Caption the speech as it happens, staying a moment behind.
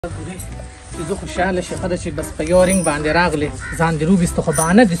چې زه خوشحاله شي ښه ده چې بس په یو رنګ باندې راغلې ځان دې روبیسته خو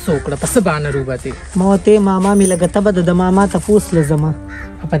بانه دې څه وکړه په څه بانه روبتې ما ورته ماما مې لږه تبه ده د ماما تپوس لزمه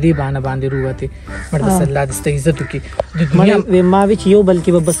په دې بانه باندې روبتې مړ بس الله دې ستا عزت وکړي د دنیا ما وی چې یو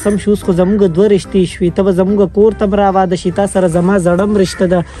بلکې به بس سم شوس خو زموږ دوه رشتې شوې ته به زموږ کور ته به راواده شي تا سره زما زړم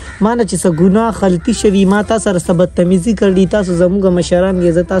رشته ده ما نه چې څه ګناه غلطي شوي ما تا سره څه بدتمیزي کړي تاسو زموږ مشران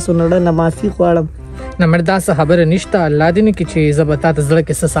یې زه تاسو نه ډنه معافي غواړم نه مړ دا څه خبره نشته الله دې نه کړي چې زه به تا ته زړه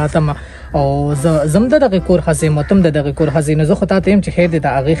کې څه ساتم او زه هم د دغې کور ښځې یم او ته هم د دغې کور ښځې نو زه خو تا ته یم چې خیر دې د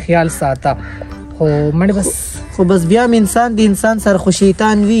هغې خیال ساته خو مړ بس خو بس بیا م انسان د انسان سره خو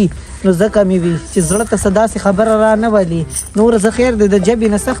شیطان وي نو ځکه مې وي چې زړه ته څه داسې خبره را نه ولي نور زه خیر دی د ژبې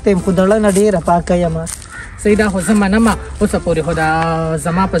نه سخته یم خو دړه نه ډېره پاکه یم صحیح دا خو زه منم اوسه پورې خو دا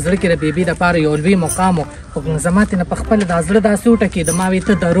زما په زړه کې د بیبي دپاره یو لوی مقام و خو زما ترې نه په خپله دا زړه داسې وټکېده ما وی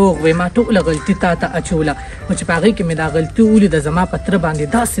ته دروغ وې ما ټوله غلطي تا ته اچوله خو چې په هغې کې مې دا غلطي ولیده زما په تره باندې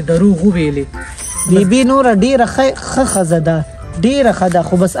داسې دروغ وویلې بیبي نوره ډېره ښه ښځه ده ډېره ښه ده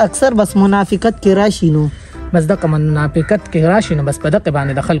خو بس اکثر بس منافقت کې راشي نو بس دغه منافقت کې راشي نو بس په دغې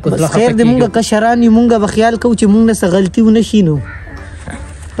باندې د خلکو زړه خیر د مونږ کشران یو مونږ به خیال کوو چې مونږ نه څه غلطي ونه شي نو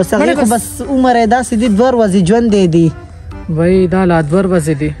بس هغې خو بس عمر یې داسې دی 2 ورځې ژوند دی وایي دا لا 2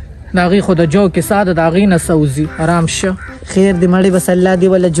 ورځې دی د هغې خو د جو کیسه ده د هغې نه څه وځي ارام شه خیر دې مړې بس الله دې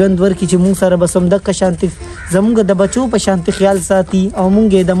وله ژوند ورکړي چې مونږ سره بس همدغه شانتي زمونږ د بچو په شانتي خیال ساتي او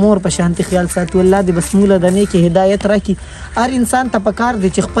مونږ یې د مور په شانتي خیال ساتو الله دې بس موږ له د نیکې هدایت راکړي هر انسان ته پکار دی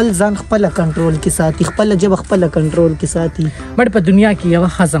چې خپل ځان خپله کنټرول کې ساتي خپله ژبه خپله کنټرول کې ساتي مړ په دنیا کې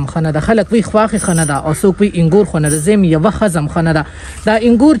یوه ښځه ښه نه ده خلک وایي خواښې ښه نه ده او څوک وایي انګور خو نه ده زه یم یوه ښځه ښه نه ده دا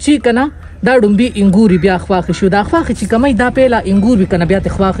انګور چې که نه دا ډومبي انګور بیا خواښې شو دا خواښې چې کمی دا پیله انګور وي که نه بیا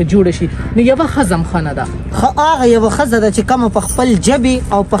ترې خواښې جوړه شي نو یوه ښځه ښه نه ده هغه یوه ښځه ده چې کومه په خپل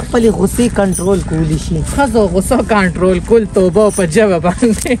ژبې او په خپلې غصې کنټرول کولی شي ښځو غصه کنټرول کول توبه په ژبه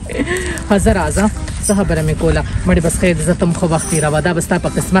باندې ښځه راځه څه خبره مې کوله مړې بس خیر زه ته م ښه وخت تېروه دا به ستا په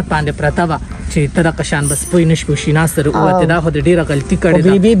قسمت باندې پرته وه چې ته دغه شان بس پوه نه شوې شینا سره ووتې دا خو د ډېره غلطي کړې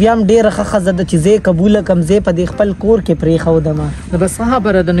ده بیبي بیا هم ډېره ښه ښځه ده چې زه یې قبوله کړم زه یې په دې خپل کور کې پرېښودمه نو بس ښه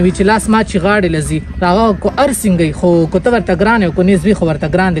خبره ده نو وي چې لاس مات شي غاړې له ځي هغه کو هر څنګه خو که ته ورته ګران یې کو نېزوي خو ورته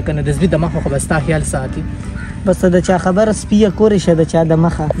ګران دی که نه د زوي د مخه خو به ستا خیال ساتي بس د چا خبره سپیه کورې شه د چا د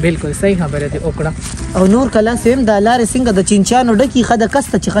مخه بالکل صحیح خبره دې وکړه او نور کلا سیم د لارې څنګه د چینچانو ډکي ښه د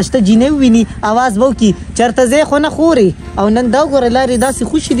کسته چې خشته جینۍ وویني اواز به وکړي چېرته ځې خو نه خورې او نن دا وګوره لارې داسې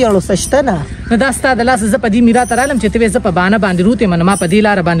خوشي دي اړو څه شته نه نو دا ستا د لاسه زه په دې میرا ته رالم چې ته وې زه په بانه باندې روت یم نو ما په دې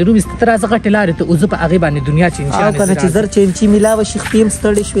لاره باندې روبیسته ته راځه غټې لارې ته اوزه په هغې باندې دنیا چینچانې او که نه چې زر چینچي میلاوه شي خپې هم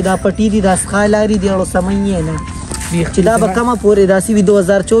ستړې شوې دا پټي دي دا سخا لارې دي اړو سمۍ یې نه چې دا به کمه پورې داسې وي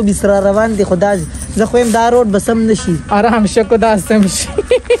 2024 را روان دی خو دا زه خو یم دا روډ به سم نه شي ارام شه کو دا سم شي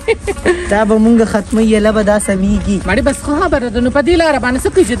دا به مونږ ختموي یله به دا سمیږي مړې بس ښه خبره ده نو په دې لاره باندې څه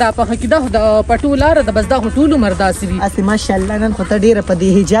کوي چې دا پخه کې دا خو د پټو لاره ده بس دا خو ټول عمر داسې وي هسې ماشاءالله نن خو ته ډېره په دې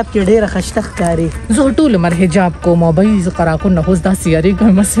حجاب کې ډېره ښایسته ښکارې زه ټول عمر حجاب کوم او به یې زه قراقون نه اوس داسې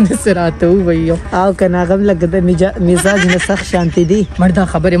یارېږم هسې نسې راته ووایي او که نه هغه هم لږ د مزاج نه سخت شانتې دي مړ دا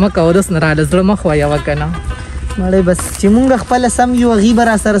خبرې مه کوه اوس نه راله زړه مه خوایوه که نه مړی بس چې مونږ خپله سم یو هغې به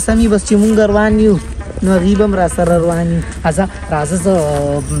را سره سم وي بس چې مونږ روان یو نو هغې به هم را سره روان وي ازه راځه زه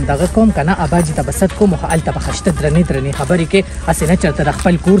دغه کوم که نه اباجي ته به ست کوم خو هلته به خشته درنې درنې خبرې کې هسې نه چېرته د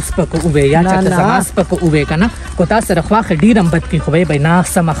خپل کور سپکه ووې یا چېرته زما سپکه ووې که نه خو تا سره خواښه ډېر هم بد کوي خو به یې نه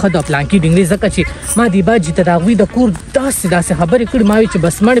سمه ښه ده پلانکي ډنګرې ځکه چې ما دې باجي ته د هغوی د کور داسې خبرې کړي ما وایي چې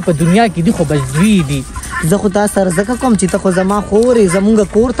بس مړې په دنیا کې دي خو بس دوی دي زه خو تا سره ځکه کوم چې ته خو زما خور یې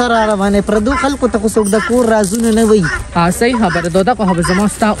زمونږ کور ته را روانې پردو خلکو ته خو څوک د کور رازونه نه وایي صحیح خبره ده دغه خو به زما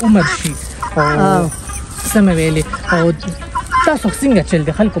ستا عمر شي څه مې ویلې او تاسو څنګه چل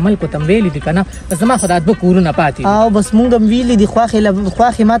دي خلکو ملکو ته م ویلي دي که نه بس زما خو دا 2 کورونه پاتې او بس مونږ هم ویلي دي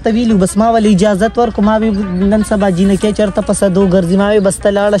خواښې ما ته ویلي بس ما ولې اجازت ورکړو ما وی نن سبا جینکۍ چېرته په سدو ګرځي ما وی بس ته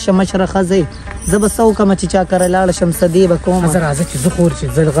لاړه شه مشره ښځې زه به څه وکړم چې چا کره لاړه شم سدې به کوم زه راځه چې زه خور چې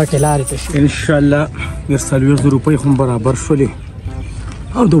زه غټې لارې ته شي انشاءالله ډېر 40,000 روپۍ خو برابر شولې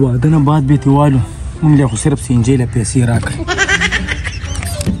او د واده نه بعد بېتې والو مونږ له خو صرف سینجۍ له پیسې راکړې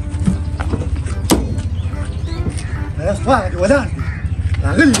واحد ولا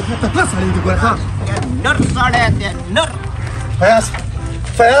غلي حتى تصل يدك ولا خاف نر صلاه نر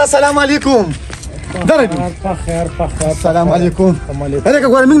فيا السلام عليكم دربي خير السلام عليكم هذاك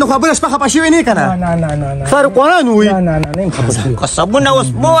اقول منك خبرش بخ بشي وينك انا لا صار قران وي لا قصبنا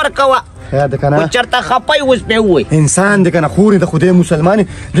وصبور كوا خیر ده کنه چرته خپای اوس به وای انسان ده کنه خوري د خدای مسلمان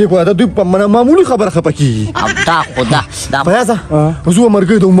دی کو دا دوی په معمولی خبره خپه کی او دا خدا دا پیازه زو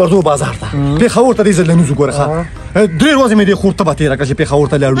مرګ د عمر بازار ته په خور ته دې زل نه زګورخه درې ورځې مې دې خور ته باتې راکړه چې په خور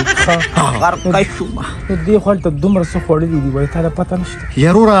ته لاړو غر کښوما دې خپل ته دومره څه خوړلې دي وای ته پته نشته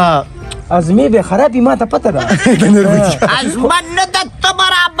یارورا ازمې به خرابې ما ته پته ده ازمن نه د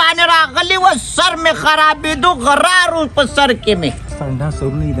تبرا باندې راغلی و سر می خرابېدو غرارو په سر کې می څنګه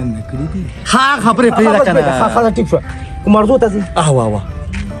سرونه یې دنه کړی دي ها خبرې پرې راکنه خلاص ټیک شو مرزو ته ځي واه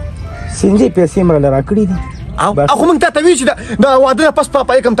سنجي پیسې مړه را کړی دي اخو موږ ته وی چې دا واده پس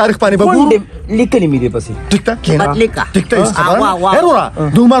په کوم تاریخ باندې وګورو لیکلې مې دي پسې ټیک ټاک کینا لیکا ټیک ټاک هرورا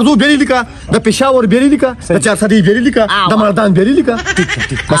د مرزو بیری لیکا د پېښور بیری لیکا د چارسدي بیری لیکا د مردان بیری لیکا ټیک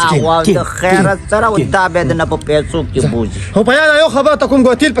ټاک بس کې د خیر سره و دا به نه په پیسو کې بوزي هو په یو خبره ته کوم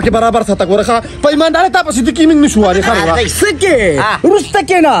ګوتیل پکې برابر ساته ګورخه په ایماندار ته پسې د کیمن نشواري خبره سکه روسته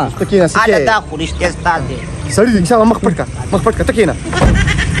کینا اله دا خورشته ستاسو سړی دې چې مخ پټکا ته کینا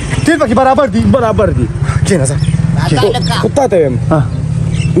تیل پکې برابر دي کینا ځه कुत्ता ته يم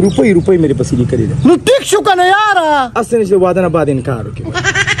روپۍ मेरे پسې لیکلې ده نو ټیک شو کنه یار اسنه چې واده نه بعد انکار وکړي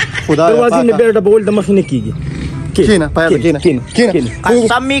خدای دروازې نه بیرته بول د مخ نه کیږي کینا پایا کینا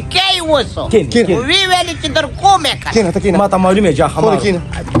قسم کې وسو وی ویل چې در کومه کینا ته کینا ما ته معلومه جا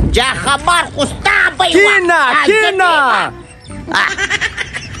خبر خوستا به کینا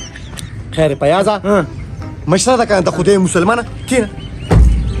خیر پیازا مشره ده کنه د خدای مسلمانه کینا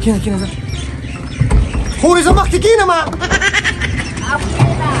خوري زما مخکې کینه ما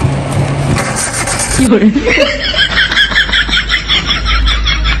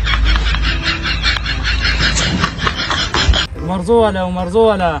مرزو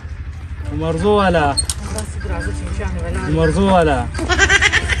والا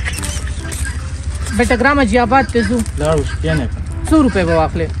بیٹا ګرام جیابات ته ځو لاړو یعنی 100 روپے به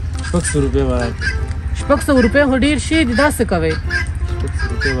واخلې 100 روپے ورکړه 100 روپے هو ډیر شي دي داسې کوي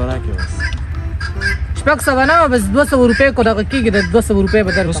 100 روپے ورکړه شپږ سوه نه بس 200 روپے کو دغه کېږي د 200 روپے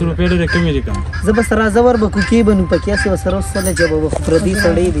به درکړم 200 روپے ډېرې کمې دي کوم زه به سره زور به کوکې بنو پکې سه سره سره جواب خو پردي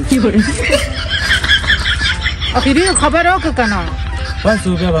سړی دی اخیری خبر وکړه کنه 500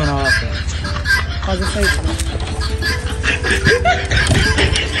 روپے باندې واخله حاضر صحیح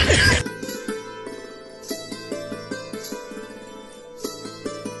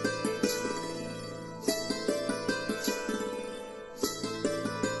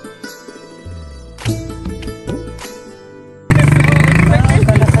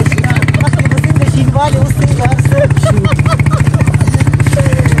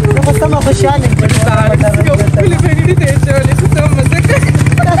خوشاله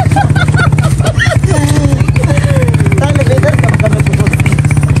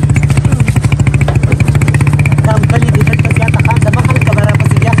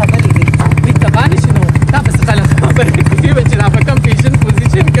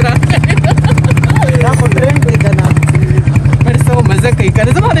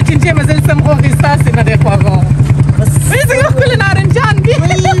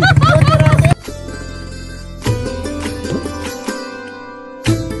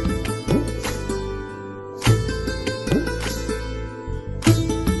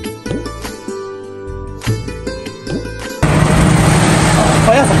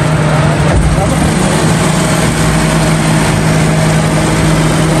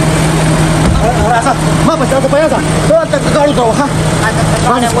ما بس هذا بياضة لا تقعدوا تروح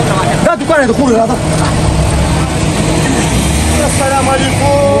ها لا تقعدوا دخول هذا السلام عليكم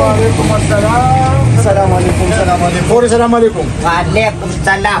وعليكم السلام السلام عليكم وعليكم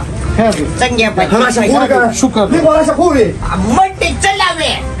السلام څنګه شكرا شكرا ليه ولا شكوري منډه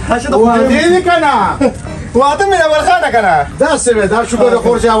چلاوي وادي كنا واده مې اول خانه کنه دا څه دا شکر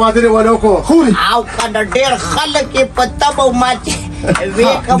خور چې واده ولو کو خوري او کنه ډېر خلک په تبو ماچ وی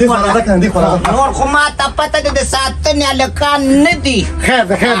کوم نور خو ما ته پته د ساتنې لکان نه دي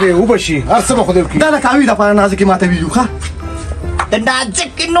خیر دی وبشي ارسمه خو دې دا کاوی دا په نازکه ماته ویلو ښه د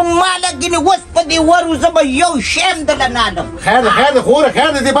نازکه نو مالګینه وس په دې ورو زما یو شیم دلناله خیر خوره خیر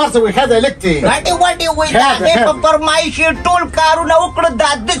دې بارسه وي خیر الکتي وړي وای دا په فرمایشي ټول کارونه وکړه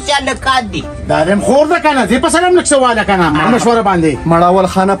د څه لکان دي دا دم خور ده کنه دې په سلام نک سواله کنه مشوره باندې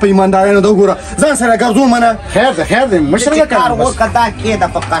مړاول خانه په ایماندارانو د وګوره ځان سره ګرځو منه خیر دې مشره کار وکړه کې د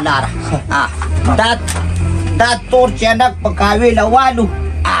په قلاره دا تور چنک په کاوی لوالو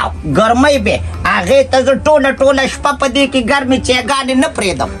ګرمۍ به هغې ته زه ټوله شپه په دې کې ګرمې چایګانې نه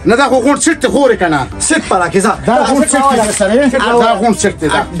پرېږدم. نه دا خو غونډ سیټ دی خورې که نه سیټ په راکې ځه دا غونډ سیټ دی دا غونډ سیټ دی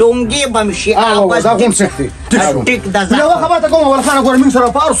ډونګې به م شي دا غونډ سیټ دی ټیک ده ځه یوه خبره ته کوم اول خانه ګوره موږ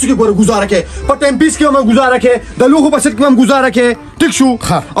سره په هر څه کې ګوره ګزاره کې په ټیمپیس کې هم ګزاره کې د لوښو په سیټ کې هم ګزاره کې ټیک شو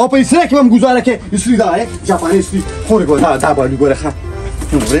او په اسرې کې هم ګزاره کې اسرې دا جاپاني اسرې خورې ګوره دا باندې ګوره ښه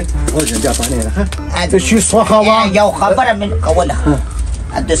ګوره اوجه جاپاني ده ښه شي سوخه وا یو خبره مې کوله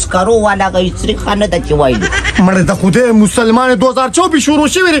د سکرو والا هغه اسرې ښه نه ده چې وایلو مړه د خدای مسلمان 2024 شروع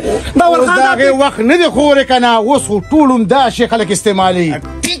شوی دی دا اوس د هغې وخت نه دی خورې که نه اوس خو ټول همدا شی خلک استعمالوي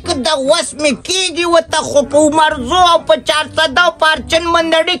ټیک ده اوس مې کېږي ورته خو په عمرزو او په 400 او په ارچن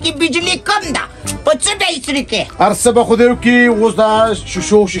منډۍ کې بجلي کم ده په څه به اسرې کې هر څه به خدای وکړي اوس دا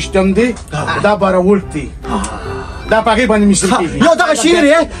شیشو سیسټم دی دا بارولټ دی دا په هغې باندې میسل کېږي یو دغه شعر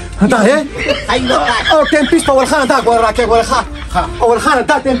یې دا یې او ټیمپیس په اول خانه دا ګوره راکې ګوره ښه اول خانه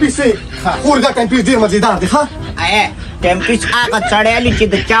دا ټیمپیس دی خورې دا ټیمپیس ډېر مزېدار دی ښه ټیمپیس هغه سړیالي چې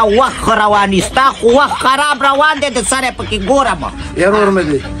د چا وخت ښه روان وي ستا خو وخت خراب روان دی د سره پکې ګورم یارور مې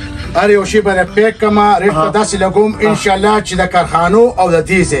دی هر یو شی باندې پیک کما ریټ په داسې لګوم انشاءالله چې د کارخانو او د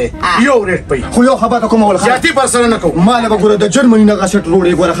دې ځای یو ریټ پي خو یو خبره کوم اول خانه زیاتې پر سره نه کوم ما له به ګوره د جرمني نه غسټ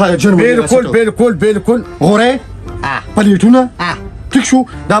روړې ګوره ښه بالکل بالکل غورې پلیټونه ټیک شو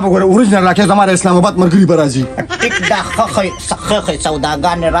دا به ګوره اوریجنل راکې زما د اسلام آباد ملګري به راځي ټیک ده ښه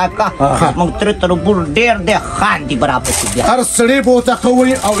سوداګانې راکړه موږ ترې تربور ډېر دی خاندي برابر بیا هر سړی به ورته ښه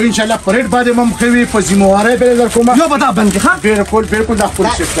وایي او انشاءالله په ریټ باندې به هم ښه وي په ذمهوارۍ به یې در کومه یو به دا بند کړي ښه بالکل دا خپل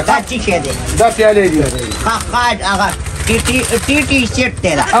شیفت دی دا څه شی دی دا پیالې دي هغه ټي سیټ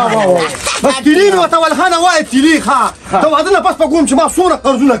دی دا بس تیلي مې ورته اول خانه وایي تیلي ښه د واده نه پس به ګورم چې ما څومره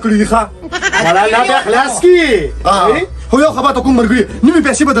قرضونه کړي دي ښه الله بیا خلاص کړي خو یو خبره ته کوم ملګري نیمې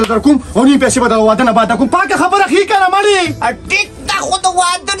پیسې به در کوم او نیمې پیسې به د واده نه بعد کوم پاکه خبره ښې که نه مړې ټیک ده خو د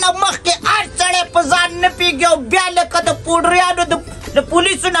واده نه مخکې هر سړی په ځان نه پوهېږي او بیا لکه د پوډریانو د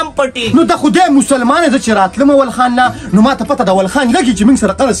پولیسو نه هم پټېږي نو د خدای مسلمانه زه چې راتلم اول خان نه نو ما ته پته د اول خان لګي چې موږ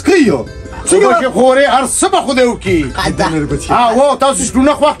سره قرض کړی یو څنګه خورې هر څه به خدای وکړي او تاسو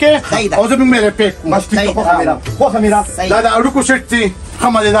شتونه خوښ کې او زه به مې پیک کوم بس ټیک خوښه مې را دا د اړیکو سیټ دی ښه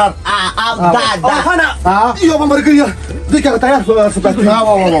مزېدار اول خانه یو به ملګري دې که تیار شو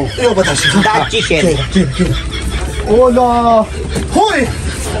یو به دا شي دا څه شی دی اولا خورې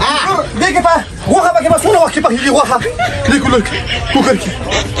دې کې په غوښه پکې به څومره وخت کې پخېږي غوښه دې کوکر کې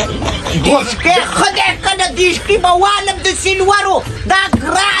دیشکې خدای کنه دیشکې به والم د سیلورو دا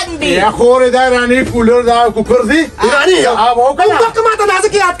ګران دی یا خورې دا ایراني کولر دا کوکر دی ایراني دغه ما ته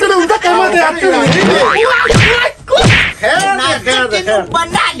نازک یاد کړی دغه ما ته یاد خیر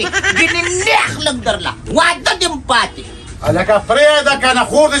بنالې ګینې نیخ لږ درله واده دې م پاتې لکه پرېږده که نه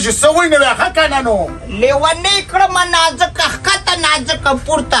خور دې چې څه وایي نو بیا ښه که نه نو لیونۍ کړمه نازکه ښکته نازکه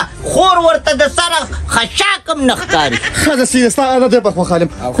پورته خور ورته د سره خشاک هم نه ښکاري ښه زه ستا نه دی په خوښالم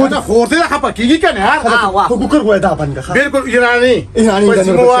خو نه خور دې خفه کېږي که نه خو کوکر وایه دا بند کړه بالکل ایراني په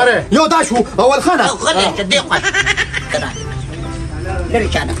ذمهوارۍ یو دا شو اول خانه ښه دی چې دې خوا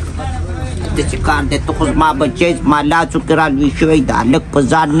لرې چانه داسې کار دی ته خو زما بچی زما لاسو کې رالوی شوی دا هلک په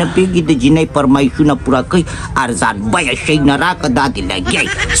ځان نه پوهېږي د جینۍ فرمایشونه پوره کوي ارزان بیه شی نه راکړه دا دې لګیا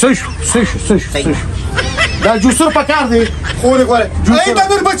څه شو دا جوسر پکار دی خورې ګورې ای دا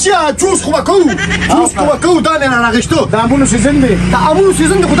نور بچیه جوس خو به کوو دا نه راغېشتو دا امونو سیزن دی دا امونو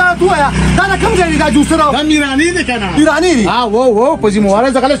سیزن دی خو دا ته ووایه دا نه کوم ځای دی دا جوسر دا ایراني دی که نه ایراني دی و په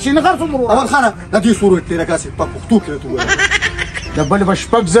ذمهوارۍ زه غلط شي نه خرڅوم اول خانه دا دې څو روټ دی لکه هسې په پښتو کې راته ووایه د بلې به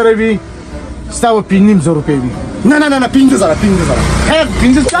 6,000 وي ستا به 5,500 روپۍ وي نه 15,000 خیر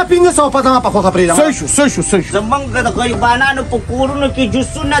 15,000 دا 1500 په زما په خوښه پرېږدم څه شو زمونږ د غریبانانو په کورونو کې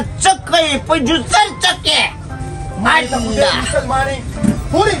جوسونه څه کوي په جوسر څه کوي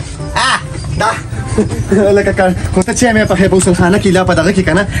خورې دا لکه کوته چې مې په خیبه وصلخانه کې لا په دغه کې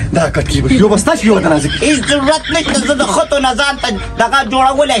که نه دا کټ کېږي یو به ستا شي یو به نازک هېڅ ضرورت نشته زه د خطو نه ځان ته دغه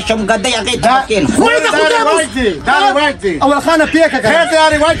جوړولی شم ګدۍ هغې ته کښېنم دا رواج دی اول خانه پیکه که خیر دی دا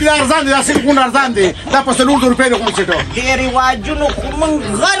رواج دی دا ارزان دی دا سیټ غونډ ارزان دی دا په 400 روپۍ د غونډ سیټو دې رواجونو خو موږ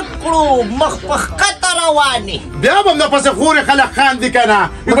غرق کړو مخ په ښکته روانې بیا به هم دا پسې خورې خلک خاندي که نه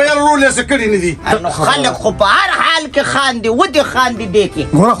یو به یاره رول یې څه کړي نه دي نو خلک خو په هر حال کې خاندي ودې خاندي دې کې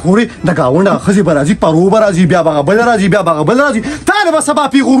ګوره خورې د ګاونډه ښځې به راځي پرو به راځي بیا به بل راځي بیا به بل راځي تا نه به سبا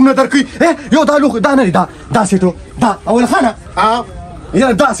پیغورونه درکوي یو دا لوښ دا نه دی دا سیټو دا اول خانه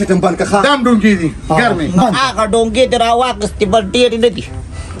یاره دا سیټ هم بند کړه دا هم ډونګې دي ګرمې هغه ډونګې دې راواخېستې بل ډېرې نه دي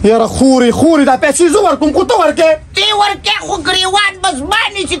یاره خورې دا پیسې زه ورکوم خو ته ورکې ته ورکې خو ګریوان به زما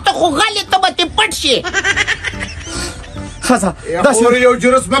نیسي ته خو غلې ته به تې پټ شي خزه خوري یو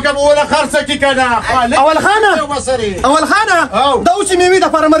جرس مکه به وله خرڅه کي که نه اول خانه دا اوس میوې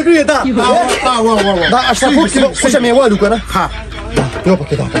دپاره ملګري دا اشرفوټ کې به خوشه میوه لو که نه یو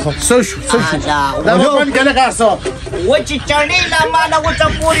پکې دا څه شو دا به بند که لږه څه وچې چڼې له ماله وچه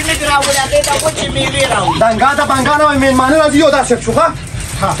پورې نه دي راوړې هغې ته وچې میوې راوړي دنګا ته بنګا نه وای مېلمانه راځي یو دا سیټ شو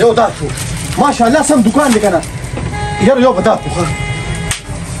ښه یو دا شو ماشاءالله سم دوکان دی که نه یاره یو به دا شو ښه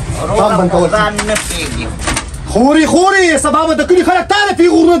ځان بند کول ځان نه پرېږدي خوري سبا به د کلي خلک تا له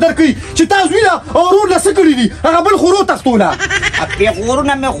پیغورونه درکوي چې تا زوی له او ورور له څه کړي دي هغه بل خورو تښتونه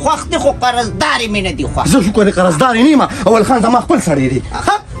پیغورونه مې خوښ دي خو قرضدارې مې نه دي خوښ زه شو کنې قرضدار یې نه یم اول خان زما خپل سړی دی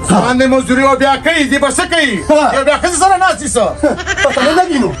ځان دې مزدوري او بیا کوي دې به څه کوي یو بیا ښځې سره ناست دي څه پته نه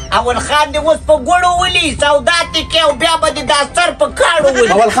لګي نو اول خان دې اوس په ګوړو ولي سودا دې کوي او بیا به دې دا سر په کاڼو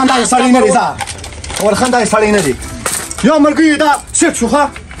ولي اول خان داسې سړی نه دی ځه اول خان داسې سړی نه دی یو ملګري دا سیټ شو ښه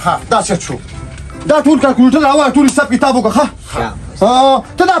دا سیټ شو دا ټول کالکولیټر راوړه ټول حساب کتاب وکړه ښه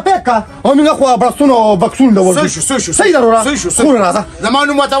ته دا پیک کا او موږ خو برستون او بکسون ډول څه شو صحیح ده وروره خور راځه زما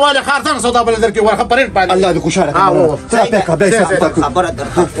نوم ورته والې ښار څنګه سودا بله درکړي ورخه په ریټ باندې الله دې خوشحاله کړي ته دا پیک کا بیا حساب کتاب کوو خبره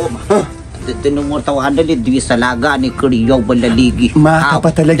درته کومه د نوم ورته وهلې دوی سلاګانې کړي یو بل له لیږي ما ته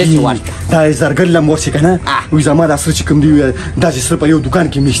پته لګي دا یې زرګر لم ورشي که نه وایي زما دا سره چې کوم دی دا چې سره په یو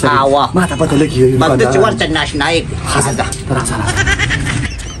دوکان کې مېشته دی ما ته پته لګي مګده چې ورته ناشنایي راځه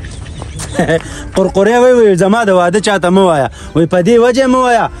قرقرې وای زما د واده چاته مه وایه وای په دې وجه مه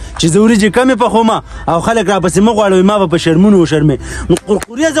وایه چې زه وریجې کمې پخومه او خلک راپسې مه غواړه ما به په شرمونو وشرمې نو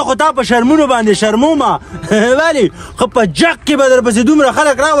قرقرې زه خو تا په شرمونو باندې شرمومه ولې خو په جق کې به درپسې دومره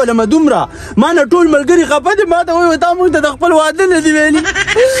خلک راولمه دومره ما نه ټول ملګري خفه دي ما ته وایي تا موږ ته د خپل واده نه دي ویلي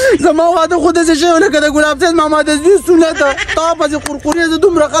زما واده خو داسې شی و لکه د ګلاب سید ماما د زوی سنته تا پسې قرقرې زه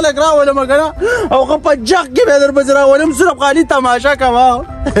دومره خلک راولمه که نه او خو په جق کې به درپسې راولم صرف خالي تماشه کوه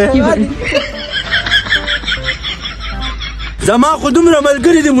زما خو دومره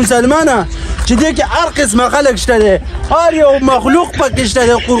ملګري دي مسلمانه چې دې کې هر قسمه خلک شته دی هر یو مخلوق پکې شته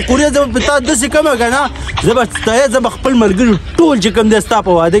دی قرقرې زه به په تا داسې کومه که نه زه به ستایه زه به خپل ملګري ټول چې کوم دی ستا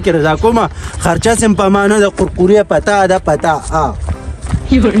په واده کې رضا کومه خرچه سم په ما نه د قرقرې پتا ده پتا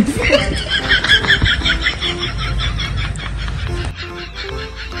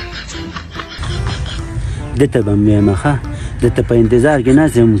دته به مې وایم ښه دته په انتظار کې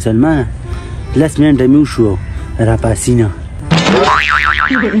ناست یم مسلمانه لس منټه مې وشو راپاسینه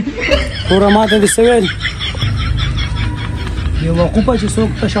توره ماته دې څه ویل یو وقوفه چې څوک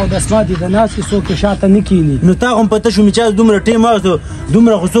تش او دسمات دي د ناستې څوک یې شاته نه کښېني نو تا خو پته شو مې چا دومره ټیم واغستو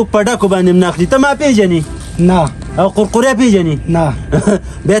دومره خو څوک په ډکو باندې مناخلي ته ما پېژنې نه او قرقرې پېژنې نه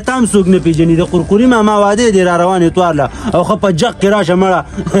بیا تا هم څوک نه پېژني د قرقرې ماما واده دی را روان اتوارله او ښه په جق کې راشه مړه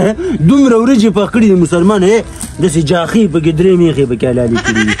دومره وریجې پخ کړي دي مسلمان داسې جاخي پکې درې میخې پکې حلالې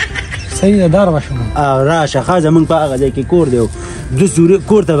کړي دي صحیح ده دار وشم راشه ښه زمونږ په هغه ځای کې کور دی دو سوري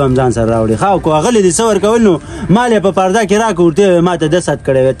کور ته به هم ځان سره راوړي ښه او که هغلی دې څه ورکول نو مال یې په پرده کې راکړه ورته یې ما ته ده ست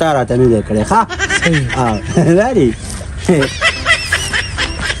کړی وی تا راته نه دی کړی ښه ولې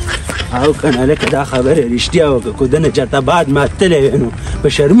او که نه لکه دا خبرې رښتیا وکړه که دنه چېرته باد ماتلی وی نو په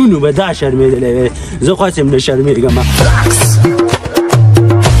شرمونو به دا شرمېدلی وی زه خو هسې هم نه شرمېږم